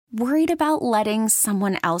Worried about letting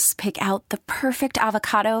someone else pick out the perfect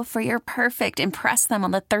avocado for your perfect impress them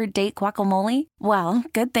on the third date guacamole? Well,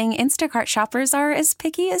 good thing Instacart shoppers are as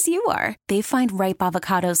picky as you are. They find ripe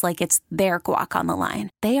avocados like it's their guac on the line.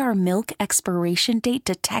 They are milk expiration date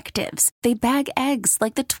detectives. They bag eggs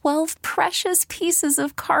like the 12 precious pieces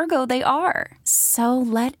of cargo they are. So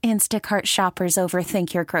let Instacart shoppers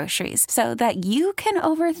overthink your groceries so that you can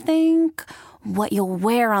overthink what you'll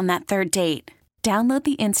wear on that third date. Download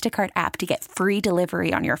the Instacart app to get free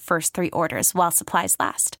delivery on your first 3 orders while supplies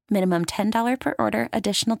last. Minimum $10 per order.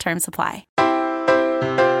 Additional terms apply.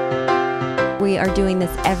 We are doing this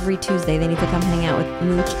every Tuesday. They need to come hang out with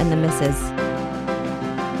Mooch and the Misses.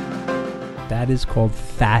 That is called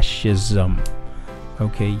fascism.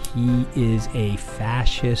 Okay, he is a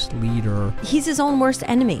fascist leader. He's his own worst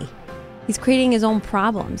enemy. He's creating his own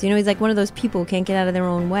problems. You know, he's like one of those people who can't get out of their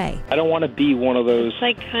own way. I don't want to be one of those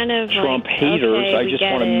Trump haters. Okay, I just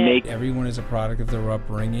want to make... Everyone is a product of their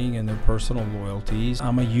upbringing and their personal loyalties.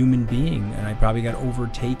 I'm a human being, and I probably got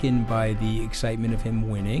overtaken by the excitement of him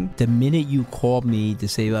winning. The minute you called me to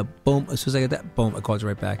say, boom, as soon as I got that, boom, I called you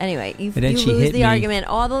right back. Anyway, you And then she lose hit the me. argument.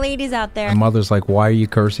 All the ladies out there. My mother's like, why are you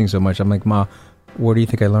cursing so much? I'm like, Ma, where do you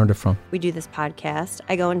think I learned it from? We do this podcast.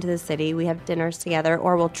 I go into the city. We have dinners together,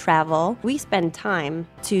 or we'll travel. We spend time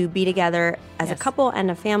to be together as a couple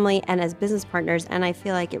and a family and as business partners, and I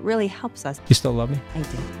feel like it really helps us. You still love me? I do. Okay,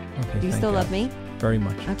 Do you thank still God. love me? Very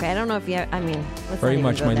much. Okay, I don't know if you... let's Very not even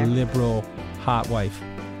much go my there. liberal, hot wife.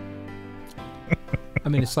 I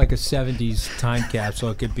mean, it's like a 70s time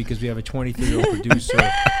capsule because we have a 23-year-old producer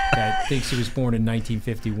that thinks he was born in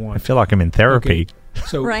 1951. I feel like I'm in therapy.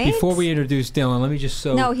 So Right? before we introduce Dylan, let me just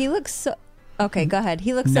No, he looks so... Okay, go ahead.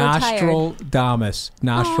 He looks so tired. Nostradamus.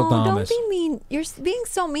 Nostradamus. Don't be mean. You're being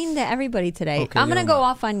so mean to everybody today. Okay, I'm going to you go know what?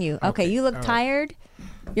 off on you. Okay, you look all right. tired.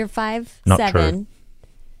 You're 5'7". Not true.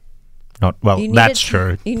 Not well. You need That's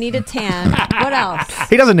true. You need a tan. What else?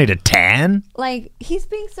 He doesn't need a tan. Like, he's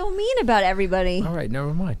being so mean about everybody. All right,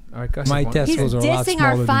 never mind. All right, go ahead. My He's testicles are a lot dissing smaller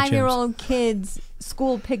our than Jim's. 5-year-old kid's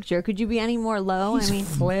school picture. Could you be any more low?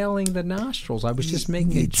 He's flailing the nostrils. I was just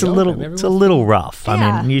making a It's joke. a little rough. Yeah.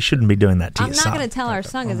 I mean, you shouldn't be doing that to I'm your not son. going to tell our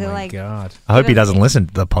son because Oh they're my like... God. I hope he doesn't listen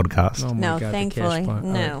to the podcast. Oh my No, God, the thankfully. cash bar. All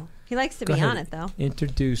No. right. He likes to Go be ahead. on it, though.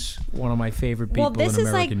 Introduce one of my favorite people Well, this in is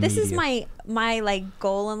American this is media. my like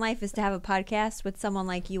goal in life is to have a podcast with someone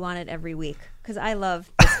like you on it every week because I love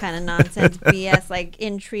this kind of nonsense BS like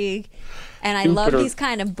intrigue, and I love these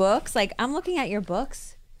kind of books. Like I'm looking at your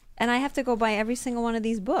books, and I have to go buy every single one of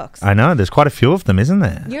these books. I know. There's quite a few of them, isn't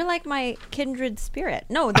there? You're like my kindred spirit.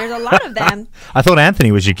 No, there's a lot of them. I thought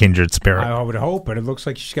Anthony was your kindred spirit. I would hope, but it looks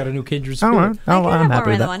like she's got a new kindred All spirit. right. I Oh, could I'm have happy more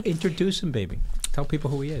with than that. one. Introduce him, baby. Tell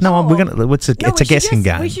people who he is. No, we're gonna. It's a No, we should guessing just-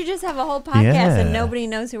 game. We should just have a whole podcast Yeah. and nobody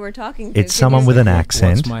knows who we're talking to. It's Give someone your- with an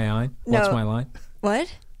accent. What's my line? What's No. my line?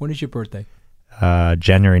 What? When is your birthday?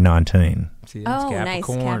 January 19. See, it's Oh, nice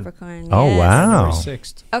Capricorn. Capricorn. Oh, yes. wow. January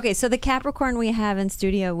 6th. Okay, so the Capricorn we have in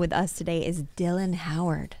studio with us today is Dylan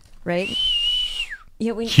Howard, right?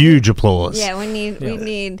 Yeah, we Huge applause. Yeah, we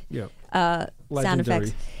need Yeah. sound Legendary.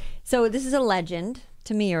 effects. So this is a legend.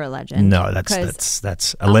 To me, you're a legend. No, 'cause-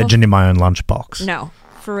 that's a legend in my own lunchbox. No,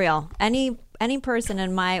 for real. Any person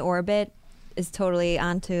in my orbit is totally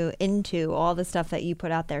into all the stuff that you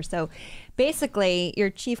put out there. So basically, you're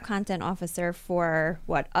chief content officer for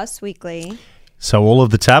what? Us Weekly. So all of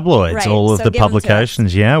the tabloids, Right, all of so the give 'em to us.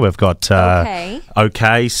 publications, yeah, we've got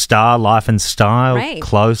OK, Star, Life and Style, Right.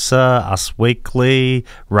 Closer, Us Weekly,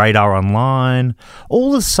 Radar Online,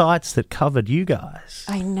 all the sites that covered you guys.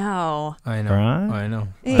 I know. I know. Right? I know.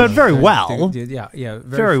 But very well. Yeah.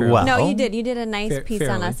 Very fair. well. No, you did. You did a nice piece on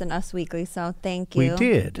fairly. us in Us Weekly. So thank you. We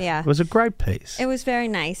did. Yeah. It was a great piece. It was very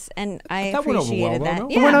nice, and I That went over appreciated well, that. though, no?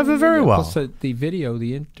 Yeah. It went over very well. Plus the video,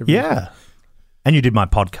 the interview. Yeah. And you did my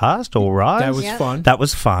podcast, All Right. That was Yep. fun. That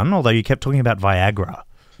was fun, although you kept talking about Viagra.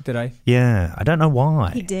 Did I? Yeah, I don't know why.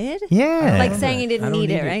 He did? Yeah. Like saying he I didn't don't need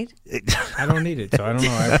it, need right? I don't need it, so I don't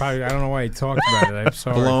know. I don't know why he talked about it. I'm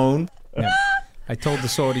sorry. Yeah. I told the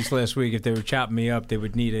Saudis last week if they were chopping me up, they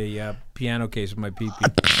would need a piano case with my pee-pee.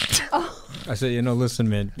 I said, listen,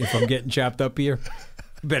 man, if I'm getting chopped up here,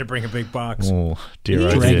 you better bring a big box. Oh, dear, You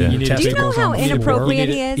oh need- dear. You need Do you know testicles how on the board. inappropriate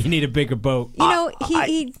You he need a- is? You need a bigger boat. You know,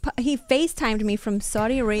 he FaceTimed me from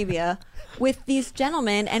Saudi Arabia with these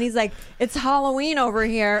gentlemen, and he's like, "It's Halloween over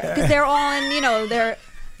here," because they're all in,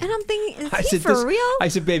 And I'm thinking, is he for real? I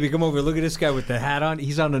said, baby, come over. Look at this guy with the hat on.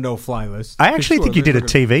 He's on the no-fly list. I actually think you did a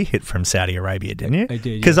TV hit from Saudi Arabia, didn't you? I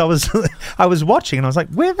did, because I was watching and I was like,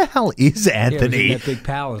 where the hell is Anthony? Yeah, that big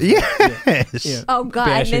palace. Yes. Yeah. Oh God,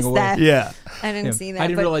 I missed that. Yeah. I didn't see that. I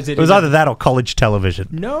didn't realize it was either that or college television.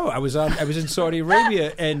 No, I was in Saudi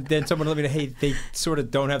Arabia, and then someone let me know, hey, they sort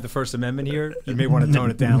of don't have the First Amendment here. You may want to tone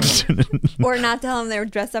it down a little. Or not tell them they were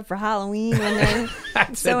dressed up for Halloween when they're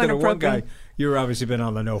so inappropriate. One guy, you've obviously been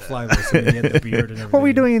on the no-fly list. I mean, you had the beard and everything. What were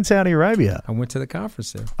you doing in Saudi Arabia? I went to the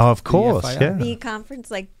conference there. Oh, of course, yeah. The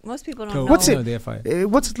conference, like most people don't know. What's it? The FIA.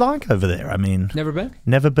 What's it like over there? I mean, never been.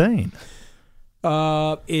 Never been.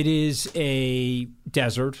 It is a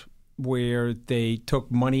desert where they took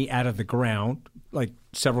money out of the ground, like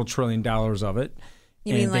several $1 trillion of it.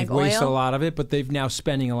 You mean like they've wasted oil? a lot of it, but they've now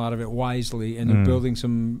spending a lot of it wisely, and they're building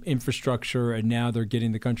some infrastructure, and now they're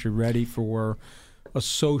getting the country ready for a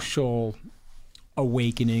social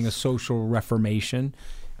awakening, a social reformation.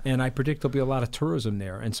 And I predict there'll be a lot of tourism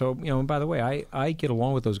there. And so, and by the way, I get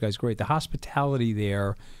along with those guys great. The hospitality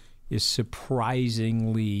there is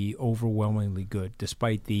surprisingly, overwhelmingly good,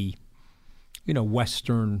 despite the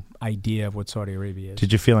Western idea of what Saudi Arabia is.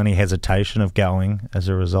 Did you feel any hesitation of going as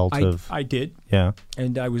a result of... I did. Yeah.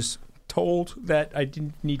 And I was told that I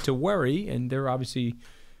didn't need to worry, and they're obviously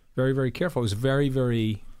very, very careful. It was very,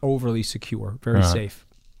 very overly secure, very safe.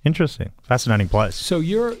 Interesting. Fascinating place. So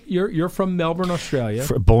you're from Melbourne, Australia.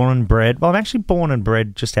 Born and bred. Well, I'm actually born and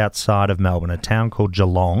bred just outside of Melbourne, a town called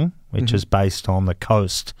Geelong, which is based on the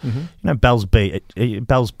coast. Bells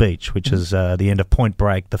Beach, which is the end of Point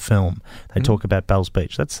Break, the film. They talk about Bells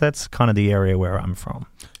Beach. That's kind of the area where I'm from.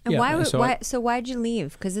 And why'd you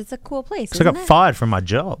leave? Because it's a cool place. So I got fired from my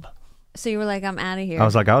job. So you were like, I'm out of here. I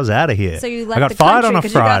was like, I was out of here. So you left I got the fired on country a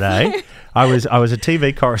 'cause you got Friday. fired? I was a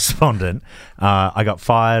TV correspondent. I got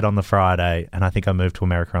fired on the Friday, and I think I moved to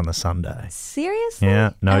America on the Sunday. Seriously?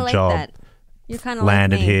 Yeah, no I like job. That. You're kind of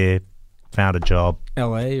landed like me. here, found a job.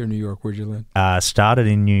 L.A. or New York? Where'd you live? Started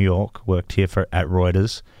in New York, worked here at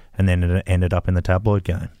Reuters, and then it ended up in the tabloid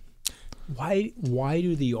game. Why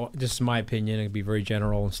do this is my opinion, it can be very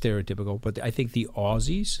general and stereotypical, but I think the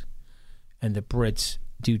Aussies and the Brits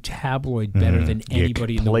do tabloid better than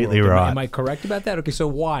anybody in the world. Completely right. Am I correct about that? Okay, so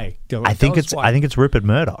why? I think it's Rupert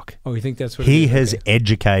Murdoch. Oh, you think that's what he it is? has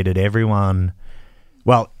educated everyone.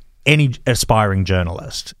 Well, any aspiring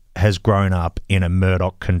journalist has grown up in a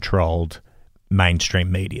Murdoch-controlled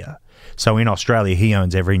mainstream media. So in Australia, he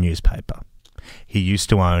owns every newspaper. He used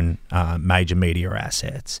to own major media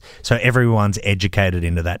assets. So everyone's educated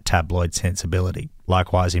into that tabloid sensibility.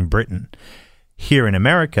 Likewise in Britain. Here in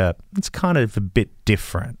America, it's kind of a bit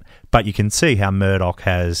different. But you can see how Murdoch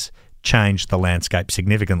has changed the landscape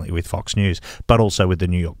significantly with Fox News, but also with the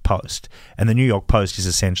New York Post. And the New York Post is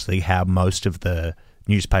essentially how most of the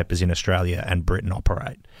newspapers in Australia and Britain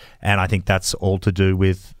operate. And I think that's all to do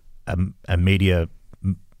with a media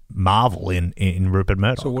marvel in Rupert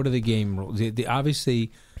Murdoch. So what are the game rules?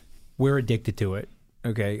 Obviously, we're addicted to it.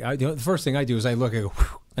 Okay, the first thing I do is I look and go,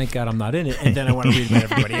 whew, thank God I'm not in it, and then I want to read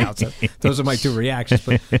about everybody else. Those are my two reactions.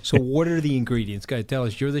 But, so what are the ingredients? Guys, tell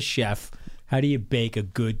us, you're the chef. How do you bake a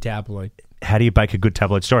good tabloid? How do you bake a good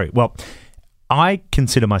tabloid story? Well, I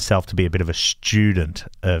consider myself to be a bit of a student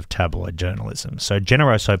of tabloid journalism. So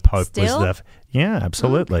Generoso Pope was the... Yeah,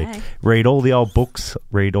 absolutely. Okay. Read all the old books,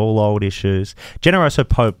 read all old issues. Generoso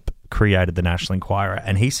Pope created the National Enquirer,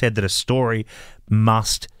 and he said that a story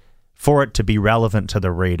must, for it to be relevant to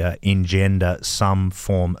the reader, engender some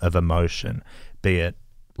form of emotion, be it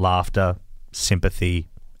laughter, sympathy,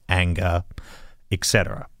 anger,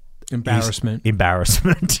 etc. Embarrassment.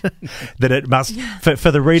 That it must for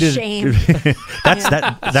the readers. Shame.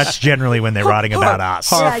 That's generally when they're writing about us.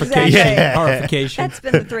 Horrification. exactly. Horrification. That's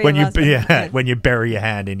been the three when of you us. when you bury your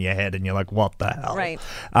hand in your head and you're like, what the hell? Right.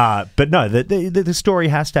 But no, the story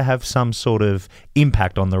has to have some sort of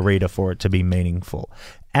impact on the reader for it to be meaningful.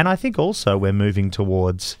 And I think also we're moving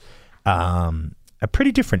towards a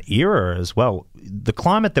pretty different era as well. The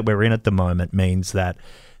climate that we're in at the moment means that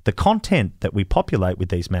the content that we populate with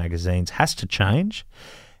these magazines has to change.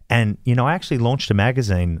 And, I actually launched a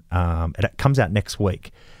magazine. It comes out next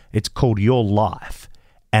week. It's called Your Life.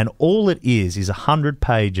 And all it is 100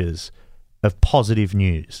 pages of positive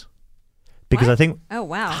news. Because What? I think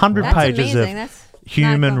 100 That's pages amazing. of That's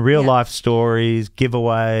human, not- real-life stories,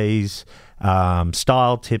 giveaways,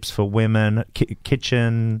 style tips for women,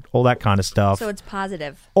 kitchen, all that kind of stuff. So it's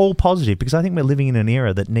positive. All positive, because I think we're living in an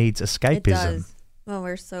era that needs escapism. It does. Well,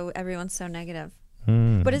 everyone's so negative.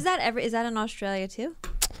 But is that in Australia too?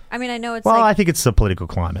 I mean, I know it's I think it's the political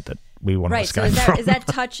climate that we want to escape from. Is that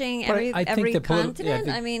touching every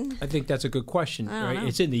continent? I think that's a good question. Right?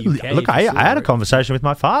 It's in the UK. Look, I had a conversation with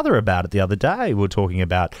my father about it the other day. We were talking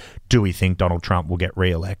about, do we think Donald Trump will get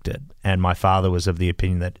re-elected? And my father was of the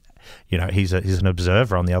opinion that, he's an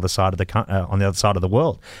observer on the other side of the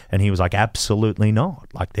world, and he was like, absolutely not.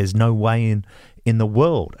 Like, there's no way in the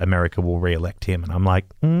world America will re-elect him. And I'm like,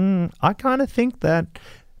 I kind of think that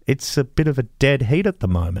it's a bit of a dead heat at the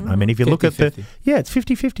moment. I mean, if you look at it's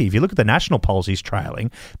 50-50. If you look at the national polls, he's trailing.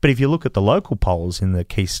 But if you look at the local polls in the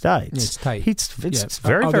key states, it's tight. It's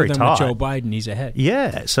very, very tight. With Joe Biden, he's ahead.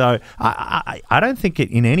 Yeah. So I don't think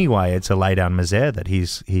in any way it's a lay down misere that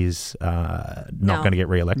he's not going to get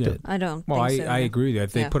re-elected. I don't. Well, think so, I agree with that.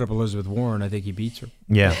 If they put up Elizabeth Warren, I think he beats her.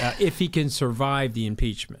 Yeah. If he can survive the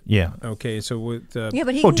impeachment. Yeah. Okay. So with but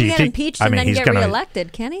he can get impeached and then get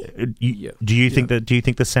re-elected, can he? Do you think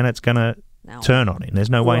the Senate's going to turn on him? There's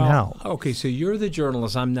no way in hell. Okay, so you're the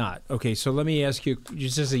journalist. I'm not. Okay, so let me ask you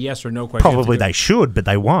just as a yes or no question. Probably they should, but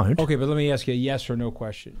they won't. Okay, but let me ask you a yes or no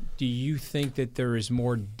question. Do you think that there is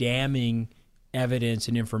more damning evidence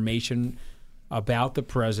and information about the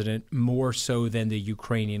president more so than the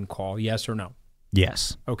Ukrainian call? Yes or no?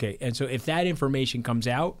 Yes. Okay, and so if that information comes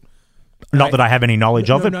out... Not that I have any knowledge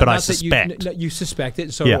of it, but I suspect. You suspect it,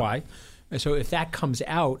 and so do I. And so if that comes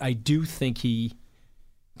out, I do think he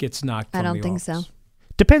gets knocked from the office. I don't think so.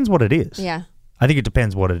 Depends what it is. Yeah. I think it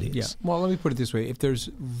depends what it is. Yeah. Well, let me put it this way. If there's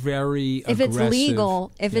If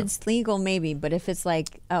it's legal, maybe. But if it's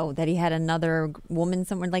like, that he had another woman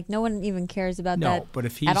somewhere, like no one even cares about that No, but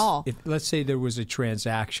if he's... at all. If, let's say there was a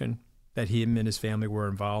transaction that him and his family were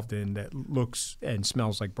involved in that looks and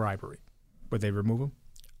smells like bribery, would they remove him?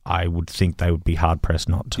 I would think they would be hard-pressed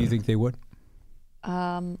not to. Do you think they would?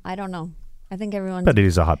 I don't know. I think everyone's... But it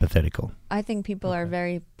is a hypothetical. I think people are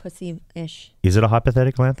very pussy-ish. Is it a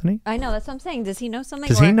hypothetical, Anthony? I know. That's what I'm saying. Does he know something?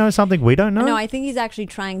 Does he know something we don't know? No, I think he's actually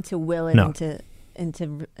trying to will it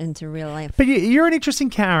into real life. But you're an interesting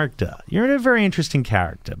character. You're a very interesting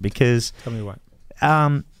character because... Tell me what.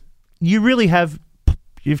 You really have...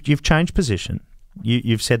 You've changed position.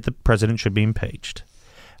 You've said the president should be impeached.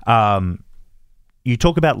 You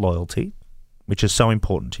talk about loyalty, which is so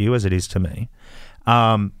important to you as it is to me.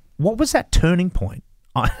 What was that turning point?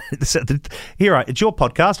 Here, it's your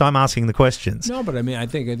podcast. I'm asking the questions. No, but I mean, I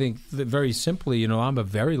think that very simply, I'm a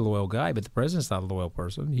very loyal guy, but the president's not a loyal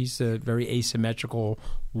person. He's a very asymmetrical,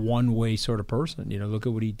 one-way sort of person. Look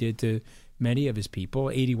at what he did to many of his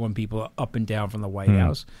people, 81 people up and down from the White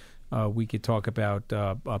House. We could talk about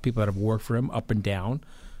people that have worked for him up and down.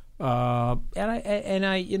 And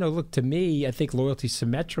I, look, to me, I think loyalty's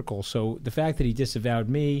symmetrical. So the fact that he disavowed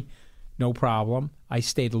me, no problem. I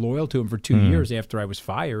stayed loyal to him for 2 years after I was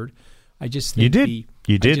fired. I just think You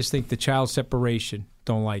did. I just think the child separation,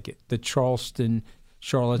 don't like it. The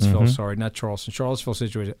Charlottesville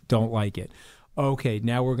situation, don't like it. Okay,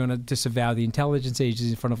 now we're going to disavow the intelligence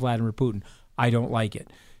agencies in front of Vladimir Putin. I don't like it.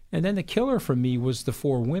 And then the killer for me was the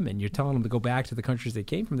 4 women. You're telling them to go back to the countries they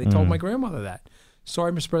came from. They told my grandmother that.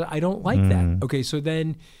 Sorry, Mr. President, I don't like that. Okay, so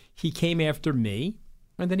then he came after me,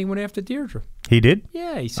 and then he went after Deirdre. He did?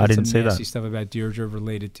 Yeah, he said some nasty stuff about Deirdre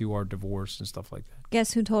related to our divorce and stuff like that.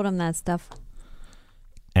 Guess who told him that stuff?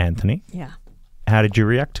 Anthony? Yeah. How did you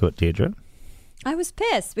react to it, Deirdre? I was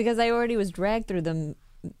pissed because I already was dragged through the,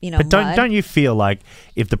 But don't you feel like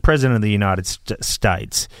if the president of the United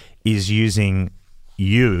States is using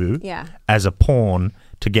you as a pawn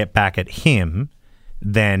to get back at him,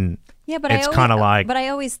 then... Yeah, but it's kind of like... But I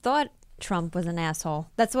always thought Trump was an asshole.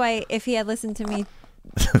 That's why if he had listened to me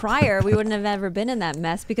prior, we wouldn't have ever been in that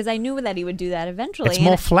mess because I knew that he would do that eventually. It's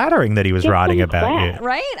more flattering that he was writing about you.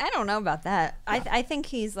 Right? I don't know about that. I think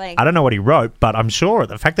he's like... I don't know what he wrote, but I'm sure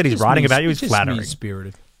the fact that he's writing about you is flattering. He's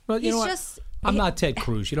mean-spirited. Well, you know what? I'm not Ted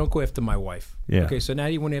Cruz. You don't go after my wife. Yeah. Okay, so now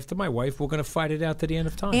you went after my wife. We're going to fight it out to the end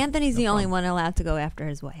of time. Anthony's the only one allowed to go after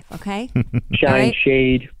his wife, okay? Shine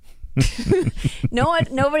shade. No,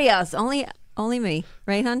 nobody else. Only me.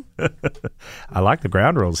 Right, hon? I like the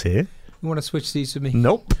ground rules here. You want to switch these with me?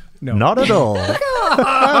 Nope. No. Not at all.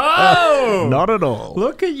 Oh! Not at all.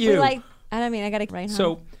 Look at you. I mean, I got to right,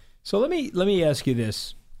 hon. So let me ask you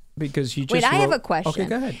this because you just Wait, I have a question. Okay,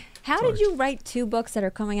 go ahead. How did you write 2 books that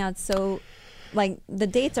are coming out so... Like, the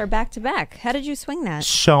dates are back to back. How did you swing that?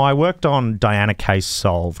 So I worked on Diana Case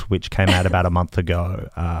Solved, which came out about a month ago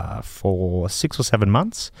for 6 or 7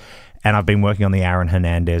 months. And I've been working on the Aaron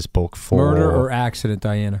Hernandez book for... Murder or accident,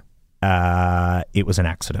 Diana? It was an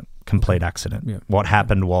accident, complete accident. Yeah. What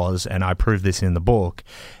happened was, and I prove this in the book,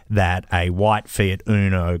 that a white Fiat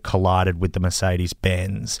Uno collided with the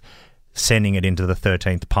Mercedes-Benz, sending it into the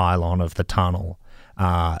 13th pylon of the tunnel.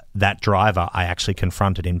 That driver I actually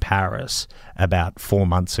confronted in Paris about 4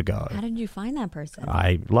 months ago. How did you find that person?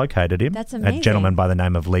 I located him. That's amazing. A gentleman by the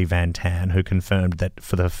name of Lee Van Tan, who confirmed that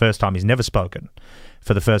for the first time, he's never spoken,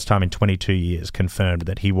 for the first time in 22 years, confirmed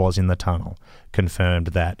that he was in the tunnel, confirmed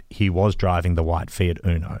that he was driving the white Fiat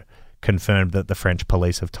Uno, confirmed that the French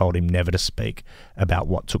police have told him never to speak about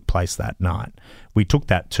what took place that night. We took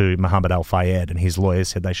that to Mohammed Al-Fayed, and his lawyers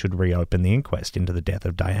said they should reopen the inquest into the death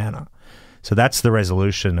of Diana. So that's the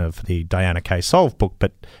resolution of the Diana Case Solved book.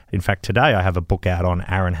 But in fact, today I have a book out on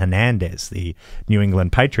Aaron Hernandez, the New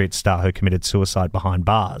England Patriots star who committed suicide behind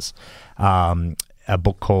bars. A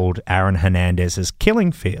book called Aaron Hernandez's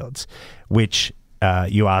Killing Fields, which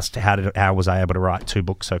you asked how was I able to write 2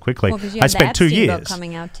 books so quickly. Well, because you have I spent the Epstein 2 years book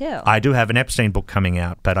coming out too. I do have an Epstein book coming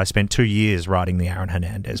out, but I spent 2 years writing the Aaron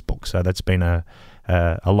Hernandez book. So that's been a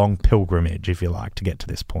long pilgrimage, if you like, to get to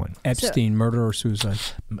this point. Epstein, murder or suicide?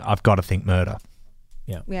 I've got to think murder.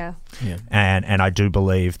 Yeah. And I do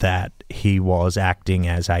believe that he was acting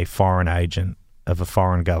as a foreign agent of a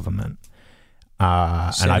foreign government.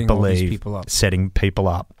 And I believe setting people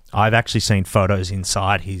up. I've actually seen photos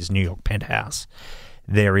inside his New York penthouse.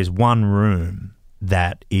 There is one room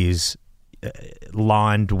that is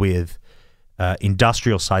lined with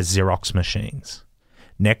industrial-sized Xerox machines.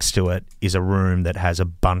 Next to it is a room that has a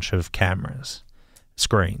bunch of cameras,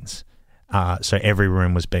 screens. So every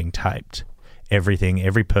room was being taped.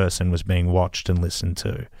 Every person was being watched and listened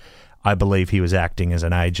to. I believe he was acting as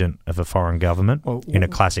an agent of a foreign government in a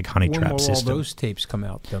classic honey trap system. When will all those tapes come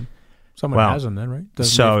out, then? Someone has them then, right?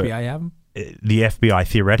 Does the FBI have them? The FBI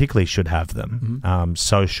theoretically should have them. Mm-hmm.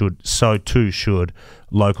 So too should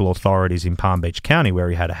local authorities in Palm Beach County, where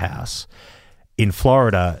he had a house. In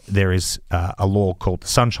Florida, there is a law called the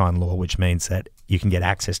Sunshine Law, which means that you can get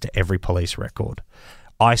access to every police record.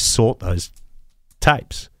 I sought those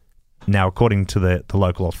tapes. Now, according to the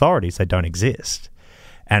local authorities, they don't exist.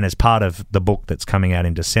 And as part of the book that's coming out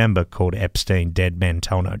in December called Epstein, Dead Men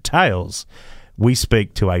Tell No Tales, we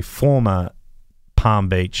speak to a former Palm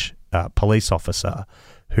Beach police officer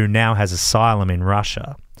who now has asylum in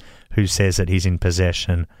Russia, who says that he's in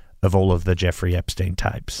possession of all of the Jeffrey Epstein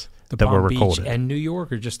tapes that were recorded. And New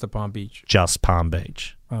York, or just the Palm Beach? Just Palm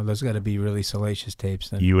Beach. Oh, those got to be really salacious tapes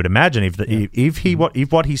then. You would imagine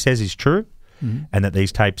if what he says is true, and that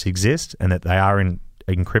these tapes exist, and that they are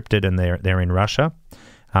encrypted and they're in Russia.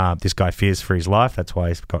 This guy fears for his life. That's why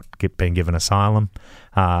he's been given asylum.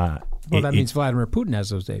 That means Vladimir Putin has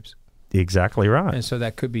those tapes. Exactly right. And so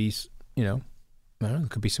that could be, I don't know, there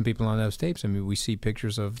could be some people on those tapes. I mean, we see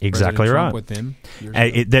pictures of exactly President right Trump with him.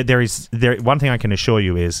 There one thing I can assure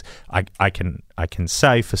you is I can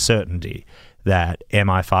say for certainty that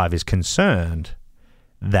MI5 is concerned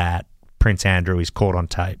that Prince Andrew is caught on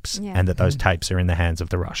tapes and that those tapes are in the hands of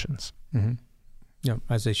the Russians. Mm-hmm. Yeah,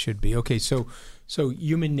 as they should be. Okay, so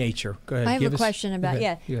human nature. Go ahead. I have a question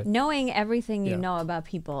about knowing everything you know about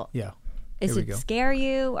people. Yeah. Does it scare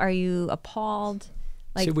you? Are you appalled?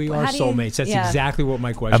 Like, see, we are soulmates. That's exactly what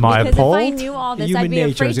my question was. Am I appalled? If I knew all this, human I'd be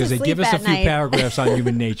nature. afraid to sleep give us a few paragraphs on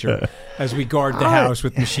human nature as we guard the house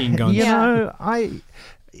with machine guns.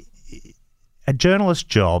 A journalist's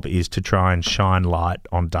job is to try and shine light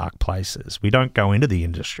on dark places. We don't go into the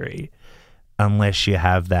industry unless you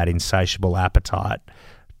have that insatiable appetite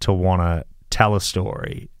to want to tell a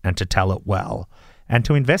story and to tell it well and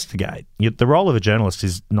to investigate. The role of a journalist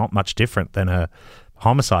is not much different than a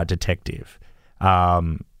homicide detective.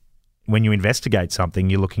 When you investigate something,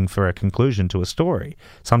 you're looking for a conclusion to a story.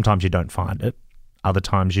 Sometimes you don't find it. Other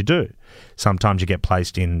times you do. Sometimes you get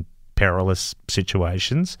placed in perilous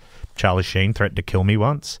situations. Charlie Sheen threatened to kill me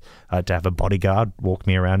once. I had to have a bodyguard walk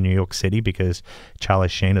me around New York City because Charlie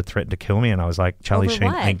Sheen had threatened to kill me, and I was like, Charlie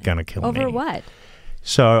Sheen ain't going to kill me. Over what?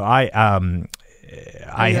 So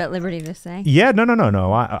Are you at liberty to say? Yeah,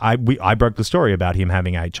 no. I broke the story about him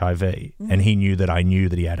having HIV, and he knew that I knew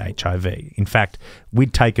that he had HIV. In fact,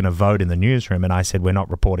 we'd taken a vote in the newsroom, and I said, we're not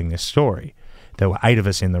reporting this story. There were 8 of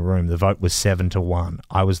us in the room. The vote was 7-1.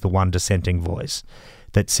 I was the one dissenting voice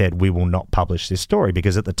that said we will not publish this story,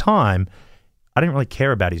 because at the time, I didn't really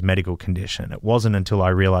care about his medical condition. It wasn't until I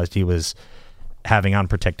realized he was having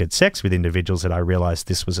unprotected sex with individuals that I realized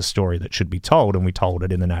this was a story that should be told, and we told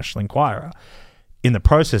it in the National Enquirer. In the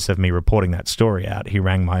process of me reporting that story out, he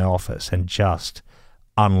rang my office and just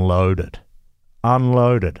unloaded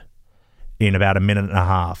in about a minute and a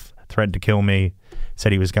half, threatened to kill me,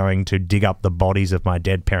 said he was going to dig up the bodies of my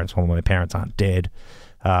dead parents. Well, my parents aren't dead.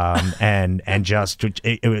 And just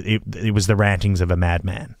it was the rantings of a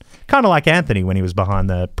madman, kind of like Anthony when he was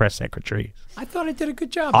behind the press secretary. I thought I did a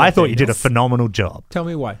good job. I thought you did a phenomenal job. Tell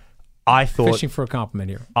me why. I thought fishing for a compliment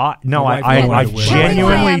here. I Why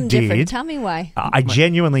genuinely I'm different. did. Tell me why. I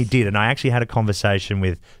genuinely did, and I actually had a conversation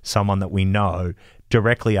with someone that we know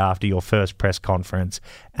directly after your first press conference,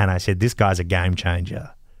 and I said, "This guy's a game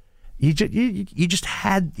changer." You just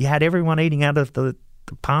had everyone eating out of the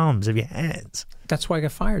palms of your hands. That's why I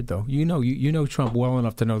got fired, though. You know Trump well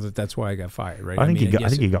enough to know that that's why I got fired, right? I think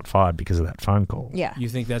he got fired because of that phone call. Yeah. You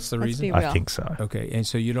think that's the Let's reason? be real. I think so. Okay, and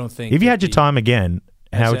so you don't think If you had your time again,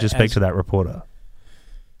 how would you speak to that reporter?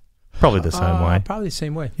 Probably the same way. Probably the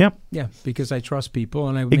same way. Yep. Yeah, because I trust people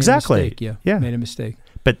and I made Exactly. a mistake. Yeah. Made a mistake.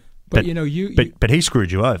 But you know, but he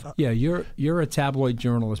screwed you over. Yeah, you're a tabloid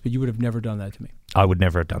journalist, but you would have never done that to me. I would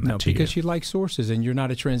never have done that to you. Because you like sources and you're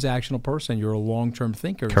not a transactional person. You're a long-term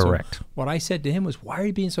thinker. Correct. So what I said to him was, why are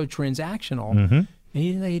you being so transactional? Mm-hmm.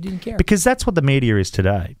 And he didn't care. Because that's what the media is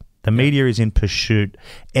today. The media is in pursuit.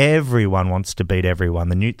 Everyone wants to beat everyone.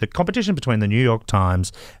 The competition between the New York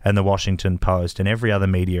Times and the Washington Post and every other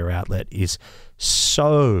media outlet is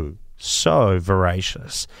so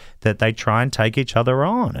voracious that they try and take each other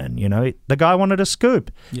on. And, you know, the guy wanted a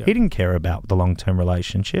scoop. Yeah. He didn't care about the long-term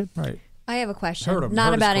relationship. Right. I have a question.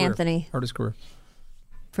 Not about Anthony. Hurt his career.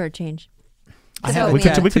 For a change. We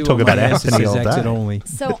could talk about Anthony all day. Only.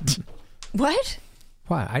 So, what?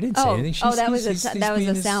 Why? I didn't say anything. That was a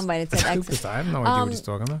soundbite. It said exit. I have no idea what he's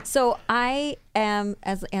talking about. So I am,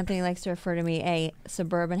 as Anthony likes to refer to me, a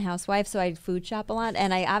suburban housewife. So I food shop a lot,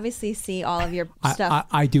 and I obviously see all of your stuff.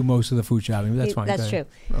 I do most of the food shopping, but that's fine. That's true.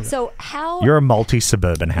 Okay. So how you're a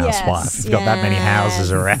multi-suburban housewife. You've got that many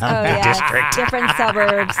houses around the district, different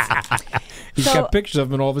suburbs. He's got pictures of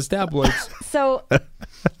them in all of his tabloids. So,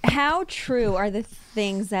 how true are the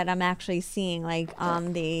things that I'm actually seeing, like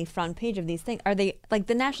on the front page of these things? Are they like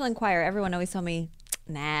the National Enquirer? Everyone always told me,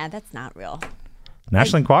 nah, that's not real.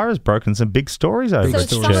 National Enquirer has broken some big stories over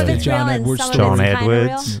so some of it's real and some of it's kind of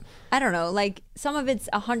real. I don't know. Like some of it's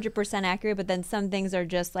 100% accurate, but then some things are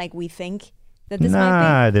just like we think that this might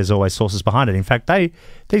be. No, there's always sources behind it. In fact,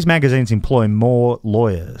 these magazines employ more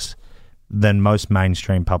lawyers than most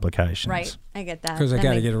mainstream publications. Right, I get that. Because I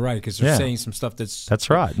got to get it right, because they're saying some stuff that's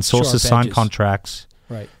right. And sources sign contracts.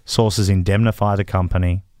 Right. Sources indemnify the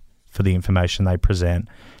company for the information they present.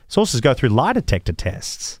 Sources go through lie detector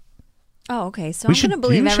tests. Oh, okay. So I'm going to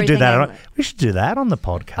believe everything. We should do that on the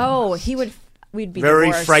podcast. Oh, we'd be very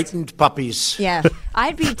divorced. Frightened puppies. Yeah,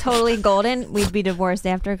 I'd be totally golden. We'd be divorced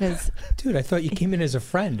after because. Dude, I thought you came in as a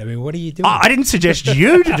friend. I mean, what are you doing? I didn't suggest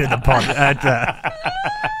you to do the podcast.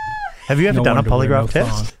 Have you ever done a polygraph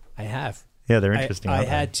test? I have. Yeah, they're interesting. I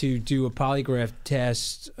had to do a polygraph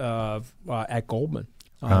test at Goldman.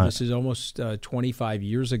 This is almost 25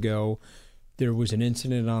 years ago. There was an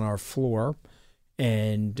incident on our floor,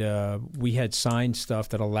 and we had signed stuff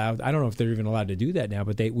that allowed. I don't know if they're even allowed to do that now,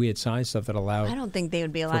 but we had signed stuff that allowed. I don't think they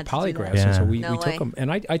would be allowed for polygraphs. To do that. And so we took them,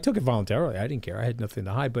 and I took it voluntarily. I didn't care. I had nothing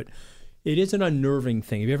to hide, but it is an unnerving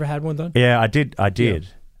thing. Have you ever had one done? Yeah, I did. Yeah.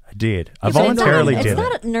 I voluntarily did it.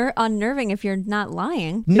 It's not unnerving if you're not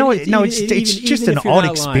lying. No, it's just an odd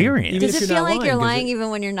experience. Does it feel like you're lying even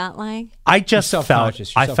when you're not lying? I just felt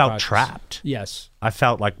trapped. Yes. I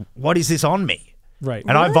felt like, what is this on me? Right.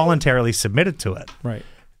 And I voluntarily submitted to it. Right.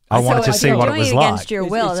 I wanted to see what it was like. Against your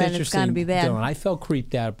will, then it's going to be bad. Dylan, I felt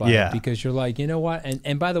creeped out by it because you're like, you know what?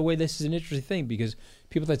 And by the way, this is an interesting thing because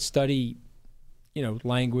people that study,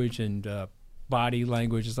 language and body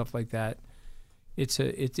language and stuff like that,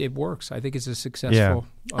 it works. I think it's a successful.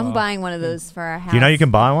 Yeah. I'm buying one of those for our house. You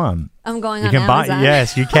can buy one. I'm going on Amazon.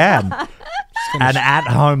 Yes, you can. An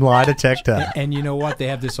at-home lie detector. And you know what? They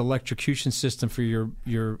have this electrocution system for your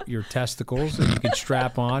testicles that you can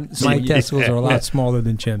strap on. So my testicles are a lot smaller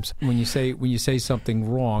than Chim's. When you say something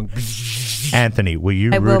wrong, Anthony, were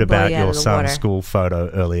you rude about your son's school photo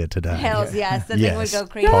earlier today? Hells yes, the thing would go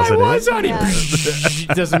crazy. Positive. I was on it.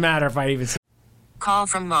 It doesn't matter if I even. Call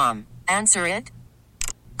from mom. Answer it.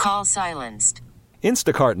 Call silenced.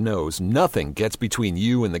 Instacart knows nothing gets between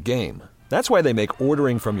you and the game. That's why they make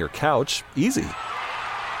ordering from your couch easy.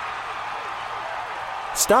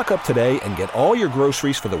 Stock up today and get all your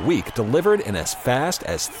groceries for the week delivered in as fast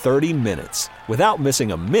as 30 minutes without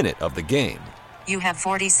missing a minute of the game. You have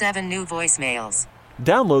 47 new voicemails.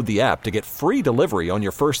 Download the app to get free delivery on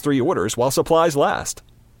your first 3 orders while supplies last.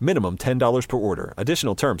 Minimum $10 per order.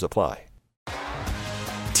 Additional terms apply.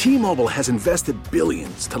 T-Mobile has invested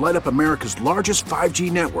billions to light up America's largest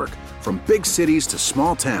 5G network, from big cities to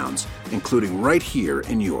small towns, including right here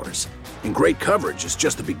in yours. And great coverage is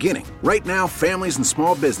just the beginning. Right now, families and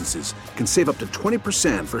small businesses can save up to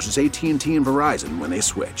 20% versus AT&T and Verizon when they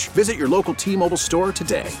switch. Visit your local T-Mobile store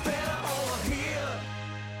today.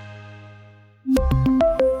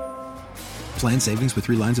 Plan savings with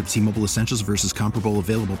 3 lines of T-Mobile Essentials versus comparable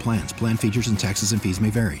available plans. Plan features and taxes and fees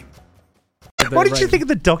may vary. What did you think of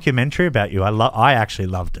the documentary about you? I actually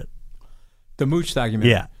loved it. The Mooch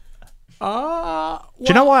documentary? Yeah. Well, do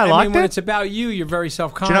you know why I liked mean, when it? it's about you, you're very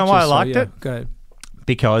self-conscious. Do you know why I liked it? Go ahead.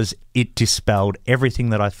 Because it dispelled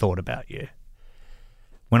everything that I thought about you.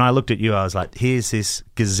 When I looked at you, I was like, here's this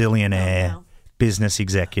gazillionaire business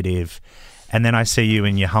executive, and then I see you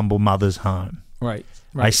in your humble mother's home. Right.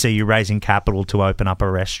 I see you raising capital to open up a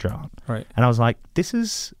restaurant. Right. And I was like, this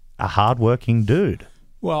is a hardworking dude.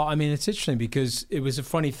 Well, I mean, it's interesting because it was a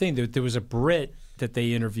funny thing. There was a Brit that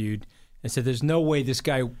they interviewed and said, there's no way this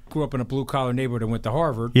guy grew up in a blue-collar neighborhood and went to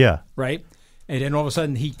Harvard. Yeah. Right? And then all of a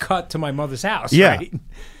sudden, he cut to my mother's house, Yeah. right?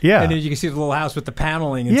 Yeah. And then you can see the little house with the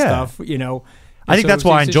paneling and Yeah. stuff, you know. I think so that's it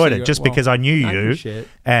was why I enjoyed it, interesting. just Well, because I knew I you, appreciate it.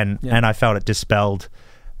 and I felt it dispelled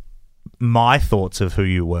my thoughts of who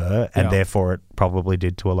you were, and Yeah. therefore it probably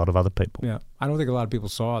did to a lot of other people. Yeah. I don't think a lot of people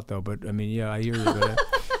saw it, though, but, I mean, yeah, I hear you. But,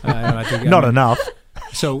 I think, Not enough.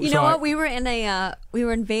 So, You know what? We were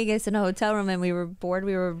in Vegas in a hotel room and we were bored.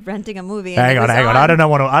 We were renting a movie. And Hang on. I don't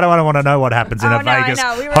want to know what happens in Oh, a no, I Vegas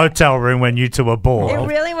know. We were- hotel room when you two are bored. It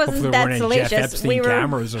really Hopefully wasn't there that weren't any Jeff salacious. Epstein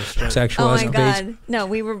cameras or sexualized Oh my base. god! No,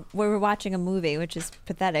 we were watching a movie, which is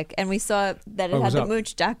pathetic, and we saw that it Oh, had what's the up?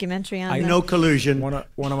 Mooch documentary on. No collusion. One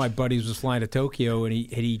of my buddies was flying to Tokyo, and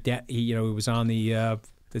he was on the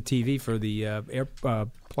TV for the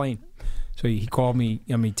plane. So he called me.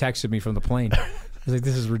 I mean, texted me from the plane. I was like,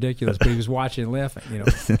 "This is ridiculous," but he was watching and laughing. You know,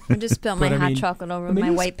 I just spilled my But, I hot mean- chocolate over I mean, my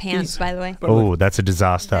these- white pants. these- By the way, Oh, that's a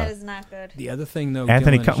disaster. that is not good. the other thing, though,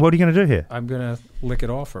 Anthony, Dylan, what are you going to do here? I'm gonna lick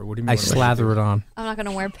it off her. What do you mean? I what am slather it on. I'm not going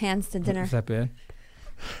to wear pants to dinner. Is that bad?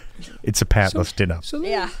 It's a pantless dinner. So let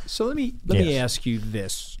Yeah. me Yes. ask you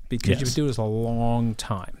this, because Yes. you've been doing this a long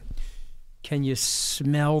time. Can you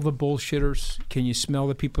smell the bullshitters? Can you smell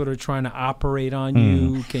the people that are trying to operate on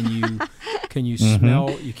you? Can you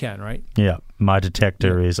smell? You can, right? Yeah, my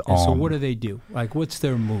detector is And on. so what do they do? Like, what's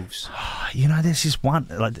their moves? You know, there's this one.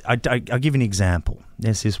 Like, I'll give you an example.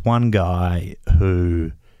 There's this one guy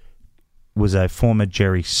who was a former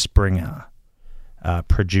Jerry Springer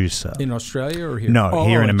producer. In Australia or here? No,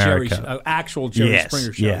 here in America. Actual Jerry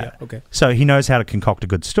Springer show. Yeah. Okay. So he knows how to concoct a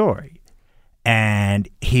good story. And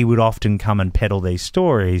he would often come and peddle these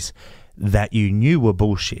stories that you knew were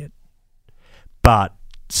bullshit, but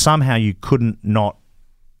somehow you couldn't not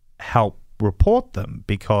help report them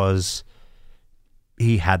because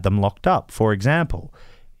he had them locked up. For example,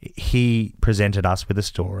 he presented us with a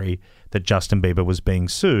story that Justin Bieber was being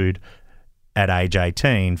sued at age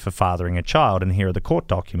 18 for fathering a child, and here are the court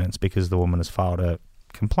documents because the woman has filed a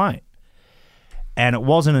complaint. And it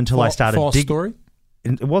wasn't until I started false story?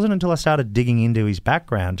 It wasn't until I started digging into his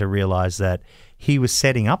background to realize that he was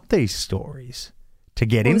setting up these stories to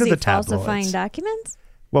get into the tabloids. Falsifying documents?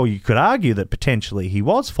 Well, you could argue that potentially he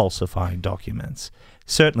was falsifying documents.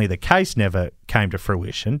 Certainly the case never came to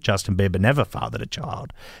fruition. Justin Bieber never fathered a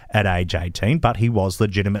child at age 18, but he was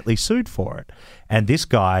legitimately sued for it. And this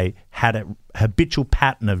guy had a habitual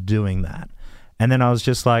pattern of doing that. And then I was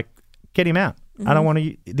just like, get him out. I don't want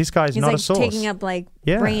to. This guy's He's not like a source. taking up like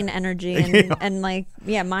Yeah. brain energy and like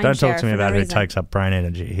mind Don't share talk to me for no about who reason. takes up brain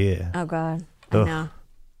energy here. Oh God, Ugh. I know.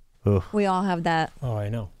 Ugh. We all have that. Oh, I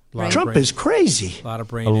know. Right. Trump is crazy. A lot of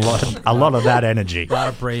brain A energy. lot of that energy. A lot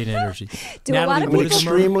of brain energy. Do a lot of An people-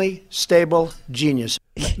 extremely stable genius.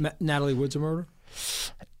 Natalie Wood's a murder?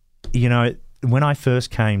 You know, when I first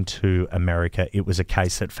came to America, it was a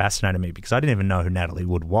case that fascinated me because I didn't even know who Natalie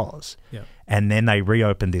Wood was. Yeah. And then they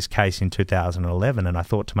reopened this case in 2011, and I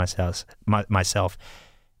thought to myself,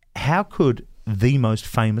 how could the most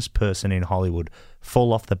famous person in Hollywood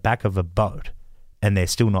fall off the back of a boat and there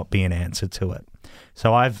still not be an answer to it?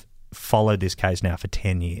 So I've followed this case now for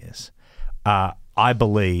 10 years. I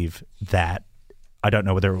believe that, I don't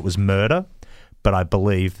know whether it was murder, but I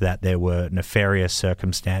believe that there were nefarious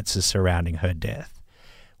circumstances surrounding her death.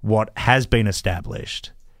 What has been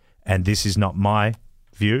established, and this is not my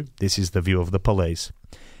view, this is the view of the police,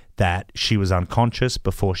 that she was unconscious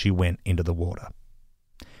before she went into the water.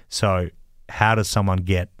 So how does someone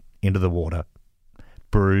get into the water,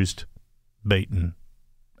 bruised, beaten,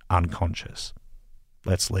 unconscious?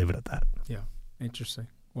 Let's leave it at that. Yeah. Interesting.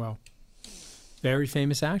 Well, very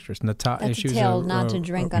famous actress. Natasha. That's a tale not to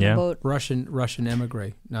drink on Yeah. a boat. Russian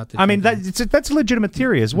emigre. Not to I mean, drink that's a legitimate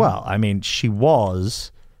theory as well. I mean, she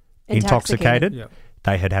was intoxicated. Yeah.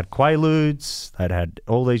 They had Quaaludes. They'd had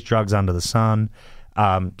all these drugs under the sun.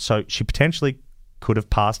 So she potentially could have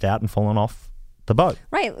passed out and fallen off the boat.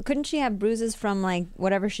 Right? Couldn't she have bruises from like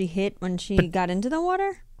whatever she hit when she got into the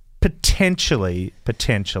water? Potentially.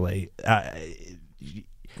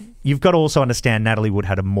 you've got to also understand Natalie Wood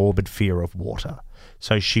had a morbid fear of water.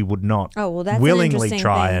 So she would not that's willingly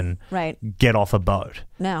try thing. and get off a boat.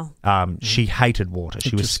 No. She hated water.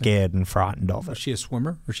 She was scared and frightened of it. Was she a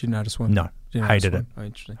swimmer or is she not a swimmer? No. Hated it. Oh,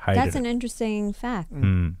 interesting. That's an interesting fact.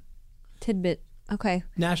 Tidbit. Okay.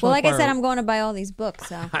 National Enquirer, I said, Enquirer. I'm going to buy all these books.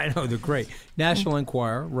 So. I know, they're great. National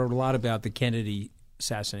Enquirer wrote a lot about the Kennedy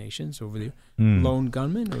assassinations over the lone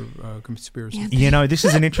gunman or conspiracy. Yeah. This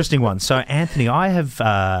is an interesting one. So, Anthony,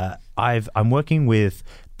 I'm working with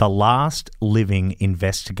the last living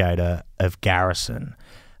investigator of Garrison,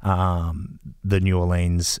 the New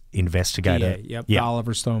Orleans investigator. The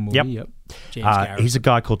Oliver Stone movie. Yep. James Garrison. He's a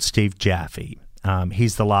guy called Steve Jaffe.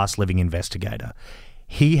 He's the last living investigator.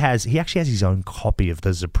 He actually has his own copy of the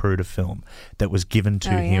Zapruder film that was given to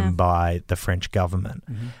him by the French government.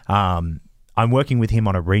 I'm working with him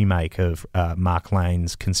on a remake of Mark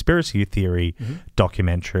Lane's conspiracy theory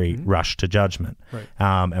documentary, Rush to Judgment. Right.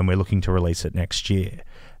 And we're looking to release it next year.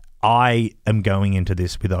 I am going into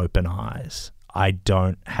this with open eyes. I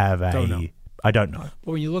don't know. Well,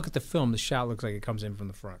 when you look at the film, the shot looks like it comes in from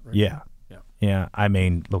the front, right? Yeah. I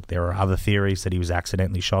mean, look, there are other theories that he was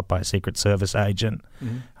accidentally shot by a Secret Service agent.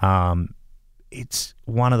 It's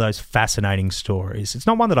one of those fascinating stories. It's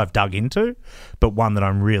not one that I've dug into, but one that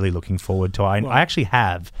I'm really looking forward to. I actually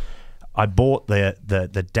have. I bought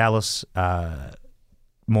the Dallas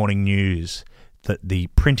Morning News, the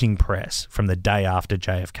printing press from the day after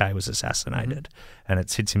JFK was assassinated, and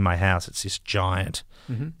it sits in my house. It's this giant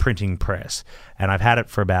printing press, and I've had it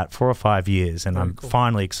for about 4 or 5 years, and I'm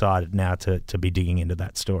finally excited now to be digging into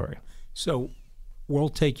that story. So we'll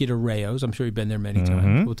take you to Rayo's. I'm sure you've been there many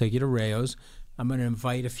times. We'll take you to Rayo's. I'm going to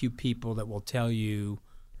invite a few people that will tell you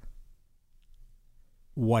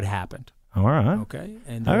what happened. All right. Okay.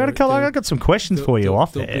 And I got some questions for you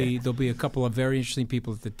off there. There'll be a couple of very interesting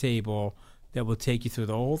people at the table that will take you through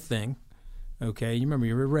the whole thing. Okay, you remember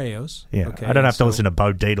you're at Rayo's. Yeah, okay? I don't have to listen to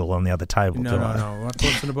Bo Dietl on the other table. No. We'll have to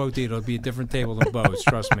listen to Bo Dietl. It'll be a different table than Bo's.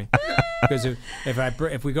 Trust me. Because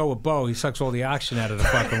if we go with Bo, he sucks all the oxygen out of the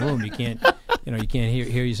fucking room. You can't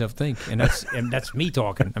hear yourself think, and that's me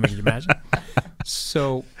talking. I mean, can you imagine?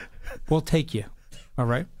 So, we'll take you. All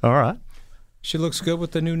right. All right. She looks good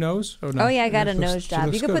with the new nose. Oh, no? Oh yeah, I got a nose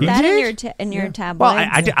job. You could put good. that in your tablet. Well,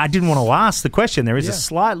 I didn't want to ask the question. There is a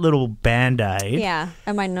slight little Band-Aid. Yeah,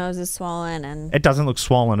 and my nose is swollen, and it doesn't look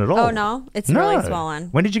swollen at all. Oh no, it's really swollen.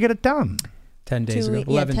 When did you get it done? 10 days ago.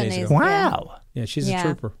 11 days ago. Wow. Yeah, she's a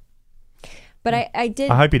trooper. But I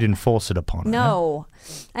did. I hope you didn't force it upon her. No,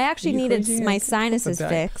 I actually needed my sinuses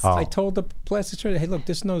fixed. Oh. I told the plastic surgeon, "Hey, look,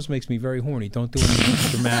 this nose makes me very horny. Don't do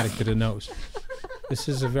anything dramatic to the nose. This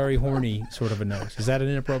is a very horny sort of a nose. Is that an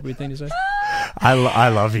inappropriate thing to say?" I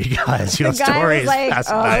love you guys. Your story is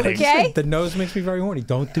fascinating. Okay. The nose makes me very horny.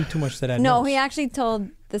 Don't do too much to that nose. No, he actually told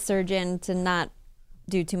the surgeon to not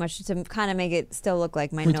do too much to kind of make it still look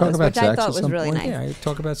like my nose, which I thought was really nice. Yeah, I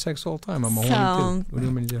talk about sex all the time. I'm a horny too. What do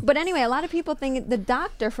you mean to do? But anyway, a lot of people think the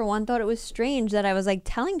doctor, for one, thought it was strange that I was like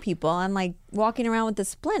telling people I'm like walking around with the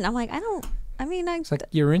splint. I'm like, it's like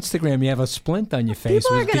your Instagram. You have a splint on your face.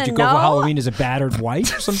 People are Did gonna you go know. for Halloween as a battered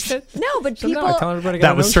wife or some shit? No, but So people. I tell everybody I got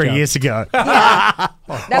That a was nose 3 job. years ago. Yeah.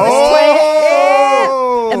 That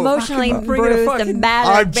was emotionally bruised and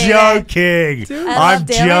battered. I'm joking. I'm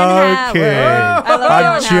joking.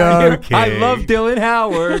 I love Dylan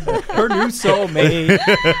Howard, her new soulmate.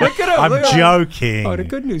 Look at him. I'm joking. Oh, the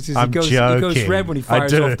good news is I'm he goes joking. red when he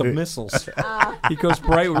fires I do. off the missiles. He goes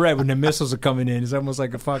bright red when the missiles are coming in. It's almost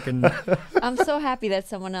like a fucking... I'm so happy that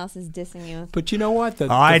someone else is dissing you. But you know what?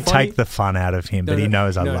 I take the fun out of him, but he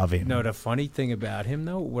knows I love him. No, the funny thing about him,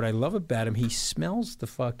 though, what I love about him, he smells the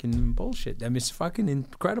fucking bullshit. I mean, it's fucking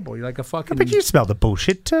incredible. You're like a fucking... But you smell the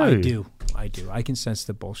bullshit, too. I do. I can sense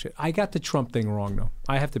the bullshit. I got the Trump thing wrong, though.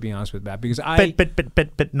 I have to be honest with that, because I...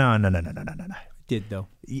 But no. Did, though.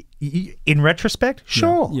 In retrospect,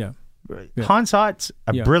 sure. Yeah. Hindsight's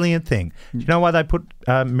a brilliant thing. Do you know why they put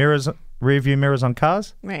rear view mirrors on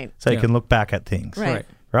cars? Right. So you can look back at things. Right.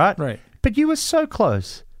 Right? But you were so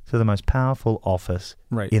close to the most powerful office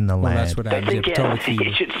in the land. That's what happens.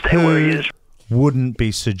 He should stay where he is. Wouldn't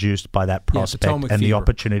be seduced by that prospect Potomac and the fever.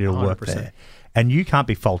 opportunity to work 100%. there. And you can't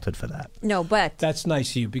be faulted for that. No, but that's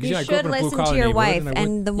nice of you, because you I grew up should in a listen blue-collar to your neighborhood, wife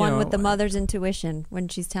and the one with the mother's intuition when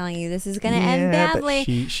she's telling you this is going to end Yeah, but badly.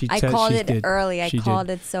 She I said- called she it did. early. I She called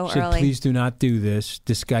did. it so She said, early. please do not do this.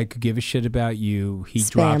 This guy could give a shit about you. He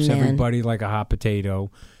Spam drops man. everybody like a hot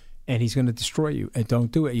potato, and he's going to destroy you. And don't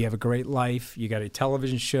do it. You have a great life. You got a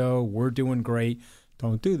television show. We're doing great.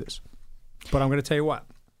 Don't do this. But I'm going to tell you what.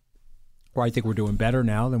 Or I think we're doing better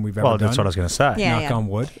now than we've ever done. Well, that's what I was going to say. Yeah, Knock on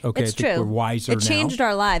wood. Okay, it's I think true. we're wiser now. It changed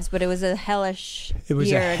our lives, but it was a hellish It was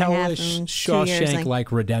year a and a half hellish and 2 years,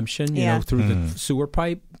 Shawshank-like redemption, you know, through the sewer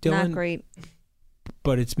pipe, Dylan. Not great.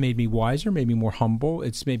 But it's made me wiser, made me more humble.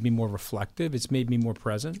 It's made me more reflective. It's made me more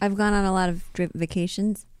present. I've gone on a lot of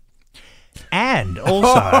vacations. And also,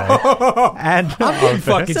 I'm getting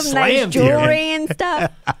fucking Some nice slammed jewelry here. and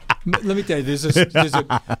stuff. Let me tell you,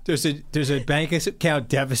 there's a bank account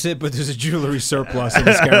deficit, but there's a jewelry surplus in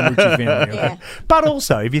the Scaramucci family. Okay? Yeah. but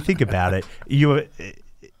also, if you think about it,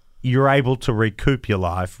 you're able to recoup your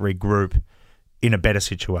life, regroup in a better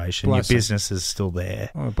situation. Blessing. Your business is still there.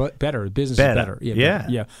 Oh, but better. Business Better. is better. Yeah.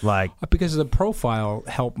 Yeah. Like- because of the profile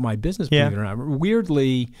helped my business, Yeah. believe it or not.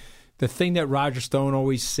 Weirdly, the thing that Roger Stone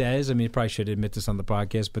always says, I mean, I probably should admit this on the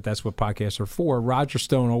podcast, but that's what podcasts are for. Roger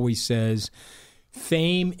Stone always says,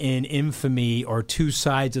 fame and infamy are two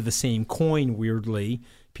sides of the same coin, weirdly.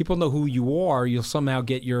 People know who you are, you'll somehow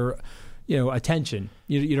get your attention.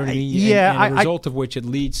 You know what I mean? Yeah. And a result of which it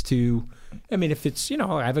leads to, I mean, if it's,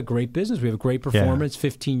 I have a great business, we have a great performance,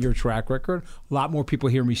 15-year track record. A lot more people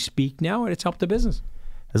hear me speak now, and it's helped the business.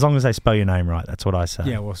 As long as they spell your name right, that's what I say.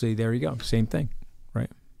 Yeah, well, see, there you go. Same thing, right?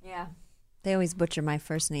 Yeah. They always butcher my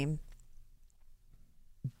first name.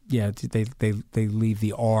 Yeah, they leave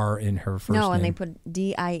the R in her first name. No, and they put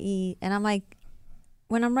D-I-E. And I'm like,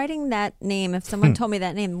 when I'm writing that name, if someone told me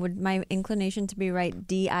that name, would my inclination to be right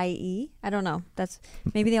D-I-E? I don't know.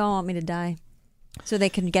 Maybe they all want me to die so they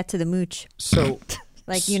can get to the mooch. So,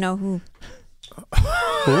 like, you know who.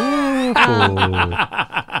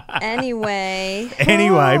 Anyway,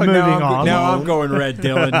 moving on. Now I'm going red,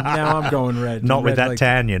 Dylan. Now I'm going red. Not with Red, that like,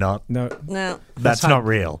 tan, you're not. No. That's not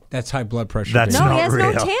real. That's high blood pressure. That's baby. No, he not has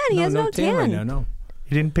real. no tan. He has no tan. right now. No.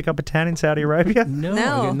 You didn't pick up a tan in Saudi Arabia? No, I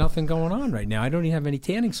got nothing going on right now. I don't even have any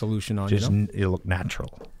tanning solution on. Just you look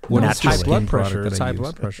natural. What is high Naturally. blood pressure? that It's I high use.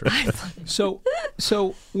 blood pressure.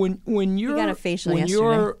 So when you're got a facial when yesterday.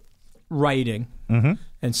 you're writing Mm-hmm.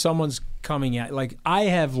 and someone's coming at, like, I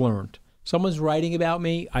have learned, someone's writing about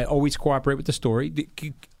me, I always cooperate with the story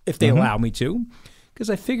if they allow me to, because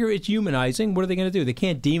I figure it's humanizing. What are they going to do? They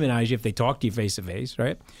can't demonize you if they talk to you face to face,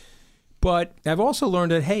 right? But I've also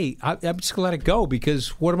learned that, hey, I'm just going to let it go, because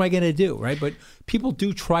what am I going to do, right? But people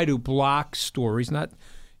do try to block stories, not,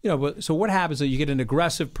 but so what happens is you get an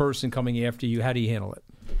aggressive person coming after you. How do you handle it?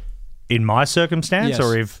 In my circumstance, Yes.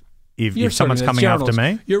 or if You're someone's sort of coming after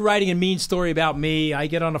journalist. me? You're writing a mean story about me. I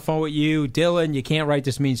get on the phone with you. Dylan, you can't write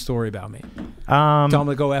this mean story about me. Tell them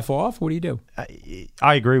to go F off? What do you do?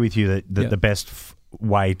 I agree with you that the best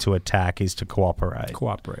way to attack is to cooperate.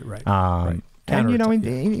 Cooperate, right. Right. And,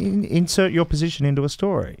 insert your position into a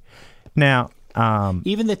story. Now,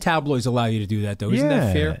 even the tabloids allow you to do that, though. Isn't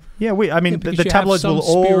that fair? Yeah, because the you have tabloids some will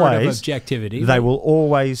spirit of always objectivity. They will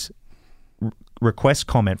always request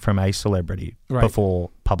comment from a celebrity before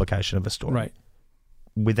publication of a story. Right.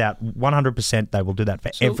 Without 100%, they will do that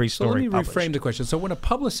for every story. So let me published. reframe the question. So when a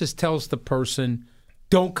publicist tells the person,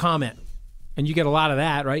 "Don't comment," and you get a lot of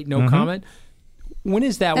that, right? No comment. When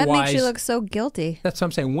is that wise? That makes you look so guilty. That's what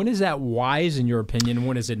I'm saying. When is that wise in your opinion, and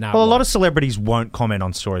when is it not? Well, a wise? lot of celebrities won't comment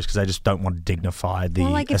on stories because they just don't want to dignify the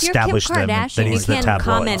Well, like if you're Kim established them that Kardashian, you is the can't tabloids.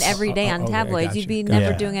 comment every day on Okay, tabloids. gotcha. You'd be Gotcha.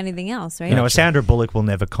 never Yeah. doing anything else, right? You know, Sandra Bullock will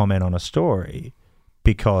never comment on a story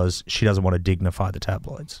because she doesn't want to dignify the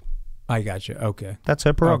tabloids. I got you. Okay. That's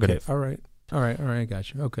her prerogative. Okay. All right. I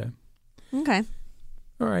got you. Okay. Okay.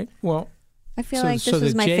 All right. Well, I feel So- like so this the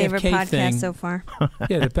was my favorite JFK podcast thing- so far.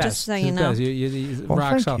 yeah, the best. Just so The you know. best. You Well,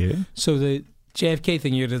 rock thank solid. you. So the JFK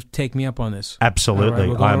thing, you're going to take me up on this. Absolutely. All right,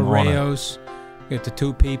 we're going I'm to on it. Rayos. We got the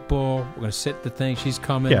two people. We're going to sit the thing. She's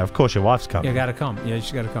coming. Yeah, of course your wife's coming. Yeah, got to come. Yeah,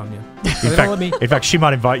 she's got to come. Yeah. In fact, she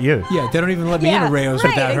might invite you. Yeah, they don't even let me Yeah, into Rayos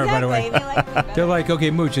right, without her, by the way. exactly. They're like,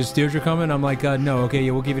 okay, Mooch, is Deirdre coming? I'm like, no. Okay,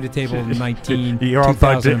 yeah, we'll give you the table in 19. You're on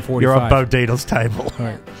Bo 2045. you're on Bo Dietl's table. All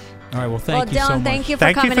right. All right, well, Well, thank you so Dylan, much. thank you for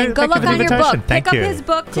Thank you coming for- in. Good thank you luck for the on your invitation. book. Thank Pick you. up his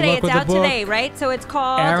book Good today. luck It's with the out book. today, right? So it's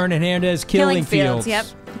called Aaron Hernandez, Killing Fields. Fields.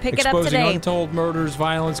 Yep. Pick it up Exposing today. untold murders,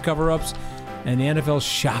 violence, cover-ups, and the NFL's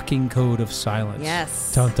shocking code of silence.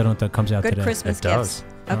 Yes. Dun, dun, dun, dun, comes out Good today. Christmas It does.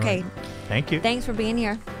 gifts. Okay. Thank you. Thanks for being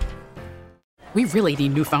here. We really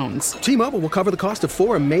need new phones. T-Mobile will cover the cost of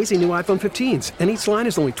 4 amazing new iPhone 15s, and each line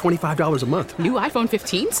is only $25 a month. New iPhone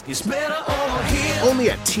 15s? It's better over here. Only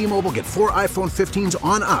at T-Mobile, get 4 iPhone 15s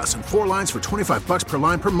on us and 4 lines for $25 per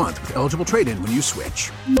line per month with eligible trade-in when you switch.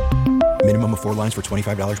 Minimum of 4 lines for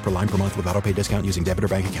 $25 per line per month with autopay discount using debit or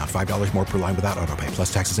bank account. $5 more per line without autopay,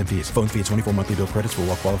 plus taxes and fees. Phone fee at 24 monthly bill credits for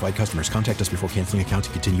well-qualified customers. Contact us before canceling account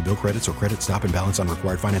to continue bill credits or credit stop and balance on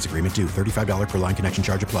required finance agreement due. $35 per line connection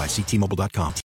charge applies. See T-Mobile.com.